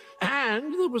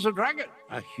 And there was a dragon,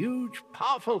 a huge,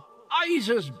 powerful, eyes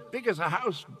as big as a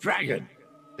house dragon.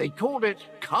 They called it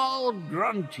Carl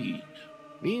Grunteed,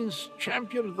 means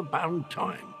champion of the bound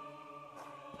time.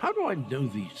 How do I know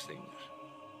these things?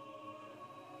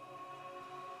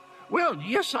 Well,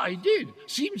 yes, I did.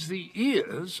 Seems the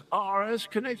ears are as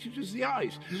connected as the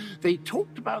eyes. They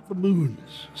talked about the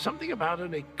moons, something about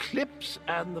an eclipse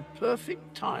and the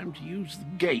perfect time to use the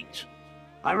gate.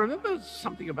 I remember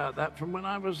something about that from when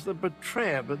I was the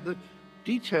betrayer, but the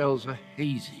details are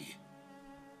hazy.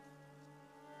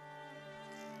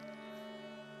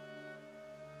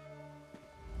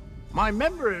 My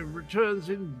memory returns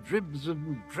in dribs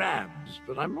and drabs,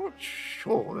 but I'm not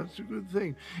sure that's a good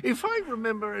thing. If I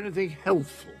remember anything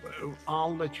helpful, though,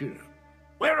 I'll let you know.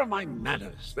 Where are my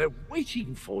manners? They're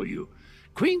waiting for you.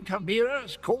 Queen Chimera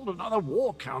has called another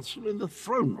war council in the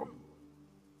throne room.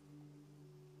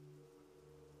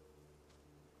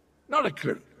 Not a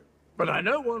clue, but I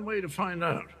know one way to find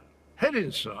out. Head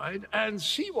inside and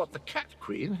see what the Cat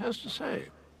Queen has to say.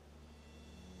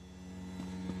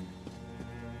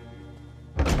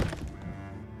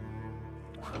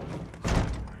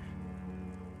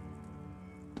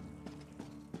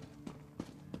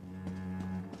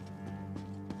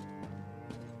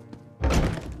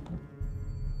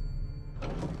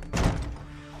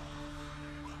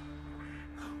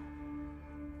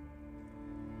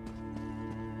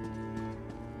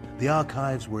 The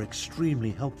archives were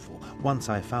extremely helpful once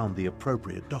I found the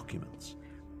appropriate documents.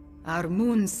 Our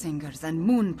moon singers and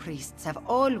moon priests have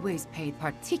always paid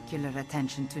particular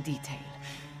attention to detail.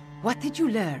 What did you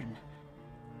learn?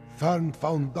 Tharn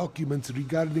found documents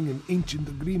regarding an ancient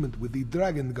agreement with the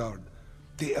Dragon Guard.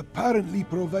 They apparently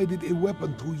provided a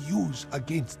weapon to use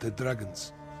against the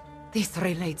dragons. This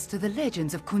relates to the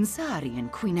legends of Kunzari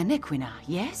and Queen Anequina,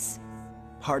 yes?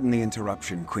 Pardon the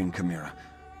interruption, Queen Chimera,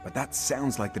 but that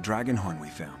sounds like the dragon horn we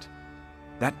found.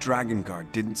 That dragon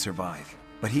guard didn't survive,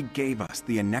 but he gave us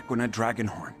the Anequina dragon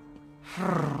horn.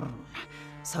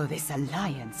 So this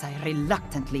alliance I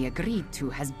reluctantly agreed to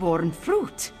has borne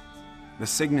fruit. The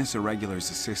Cygnus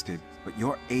Irregulars assisted, but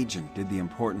your agent did the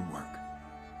important work.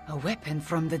 A weapon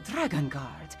from the Dragon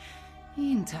Guard.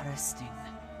 Interesting.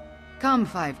 Come,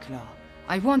 Fiveclaw.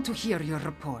 I want to hear your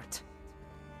report.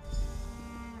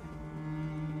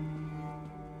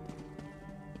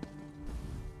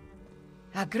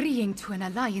 Agreeing to an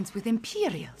alliance with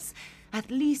Imperials. At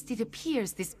least it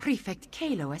appears this Prefect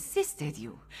Kalo assisted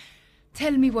you.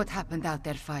 Tell me what happened out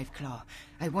there, Fiveclaw.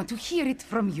 I want to hear it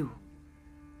from you.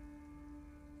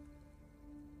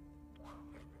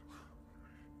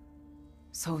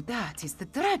 So that is the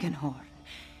dragon horn.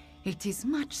 It is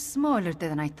much smaller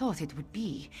than I thought it would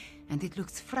be, and it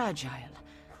looks fragile.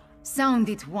 Sound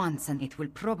it once and it will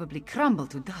probably crumble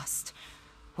to dust.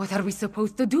 What are we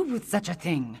supposed to do with such a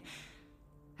thing?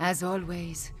 As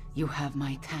always, you have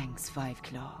my thanks,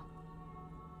 Fiveclaw.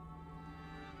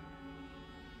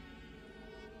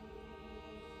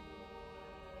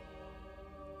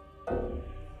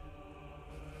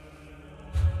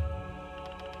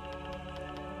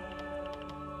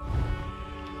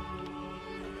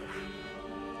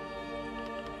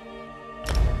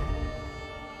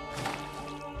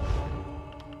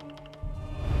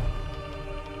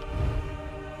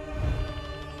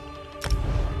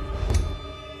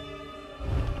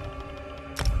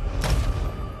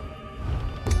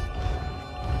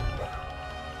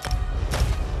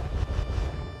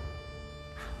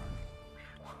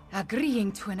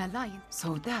 Agreeing to an alliance,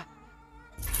 so that...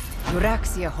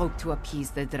 Euraxia hoped to appease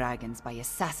the dragons by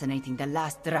assassinating the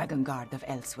last dragon guard of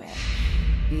Elsweyr.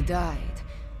 He died,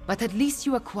 but at least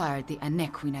you acquired the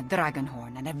Anequina dragon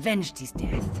horn and avenged his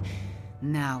death.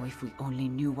 Now if we only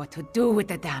knew what to do with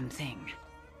the damn thing.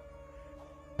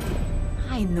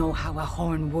 I know how a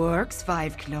horn works,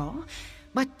 Fiveclaw,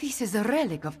 but this is a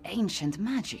relic of ancient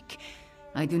magic.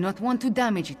 I do not want to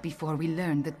damage it before we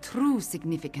learn the true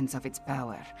significance of its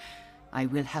power. I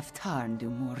will have Tarn do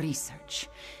more research.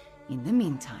 In the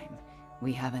meantime,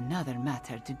 we have another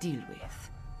matter to deal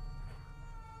with.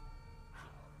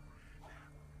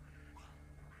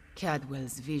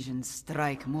 Cadwell's visions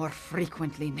strike more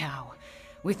frequently now,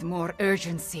 with more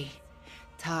urgency.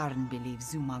 Tarn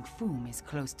believes Zumag Fum is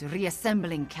close to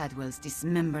reassembling Cadwell's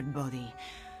dismembered body.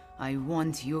 I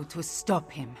want you to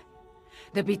stop him.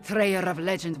 The betrayer of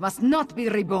legend must not be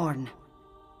reborn!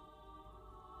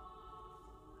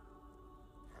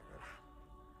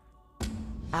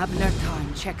 Abner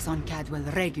Tarn checks on Cadwell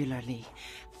regularly.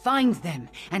 Find them,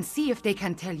 and see if they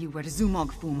can tell you where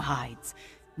Zumag Fum hides.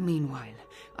 Meanwhile,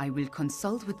 I will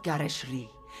consult with Gareshri.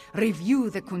 Review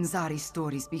the Kunzari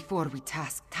stories before we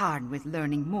task Tarn with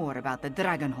learning more about the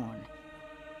Dragonhorn.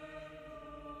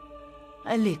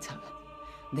 A little.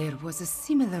 There was a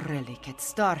similar relic at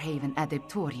Starhaven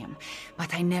Adeptorium,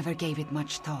 but I never gave it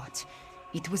much thought.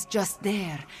 It was just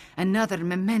there, another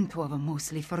memento of a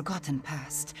mostly forgotten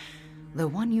past. The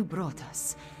one you brought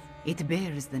us, it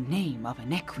bears the name of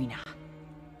Anequina.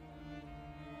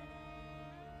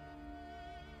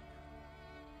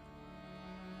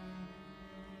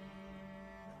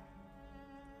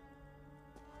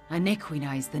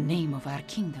 Anequina is the name of our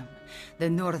kingdom, the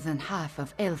northern half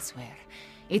of Elsweyr.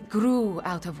 It grew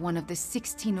out of one of the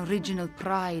 16 original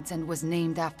prides and was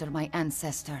named after my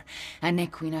ancestor,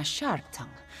 Anequina Sharptongue.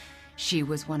 She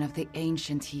was one of the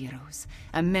ancient heroes,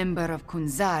 a member of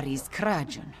Kunzari's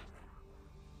Krajan.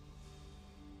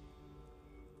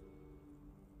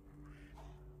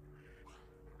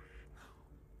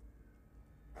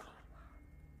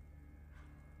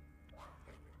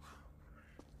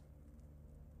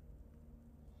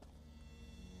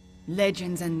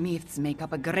 Legends and myths make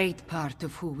up a great part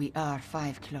of who we are,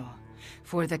 Five Claw.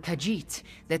 For the Khajiit,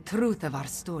 the truth of our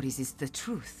stories is the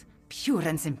truth, pure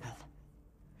and simple.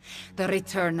 The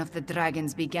return of the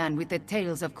dragons began with the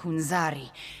tales of Kunzari,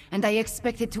 and I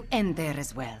expect it to end there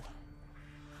as well.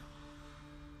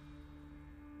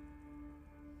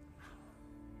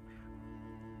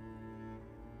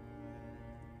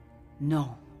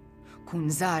 No.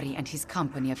 Kunzari and his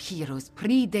company of heroes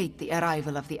predate the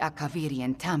arrival of the Akaviri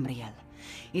and Tamriel.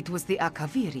 It was the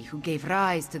Akaviri who gave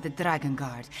rise to the Dragon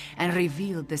Guard and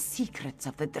revealed the secrets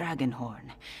of the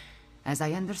Dragonhorn. As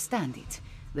I understand it,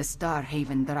 the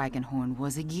Starhaven Dragonhorn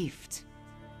was a gift.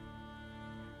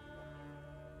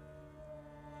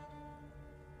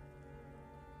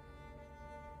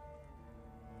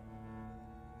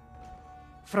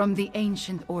 From the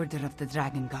ancient order of the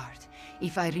Dragon Guard,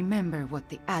 if I remember what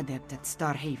the adept at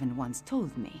Starhaven once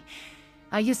told me,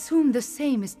 I assume the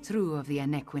same is true of the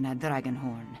Anequina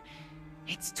Dragonhorn.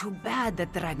 It's too bad the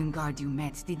Dragon Guard you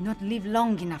met did not live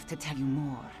long enough to tell you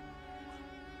more.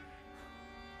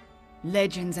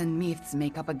 Legends and myths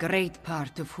make up a great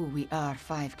part of who we are,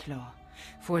 Five Claw.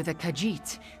 For the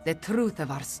Khajiit, the truth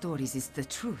of our stories is the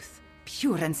truth,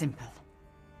 pure and simple.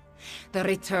 The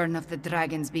return of the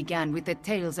dragons began with the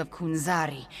tales of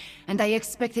Kunzari, and I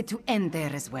expect it to end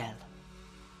there as well.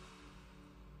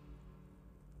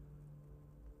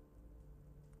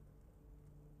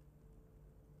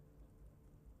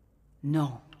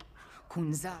 No.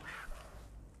 Kunzari...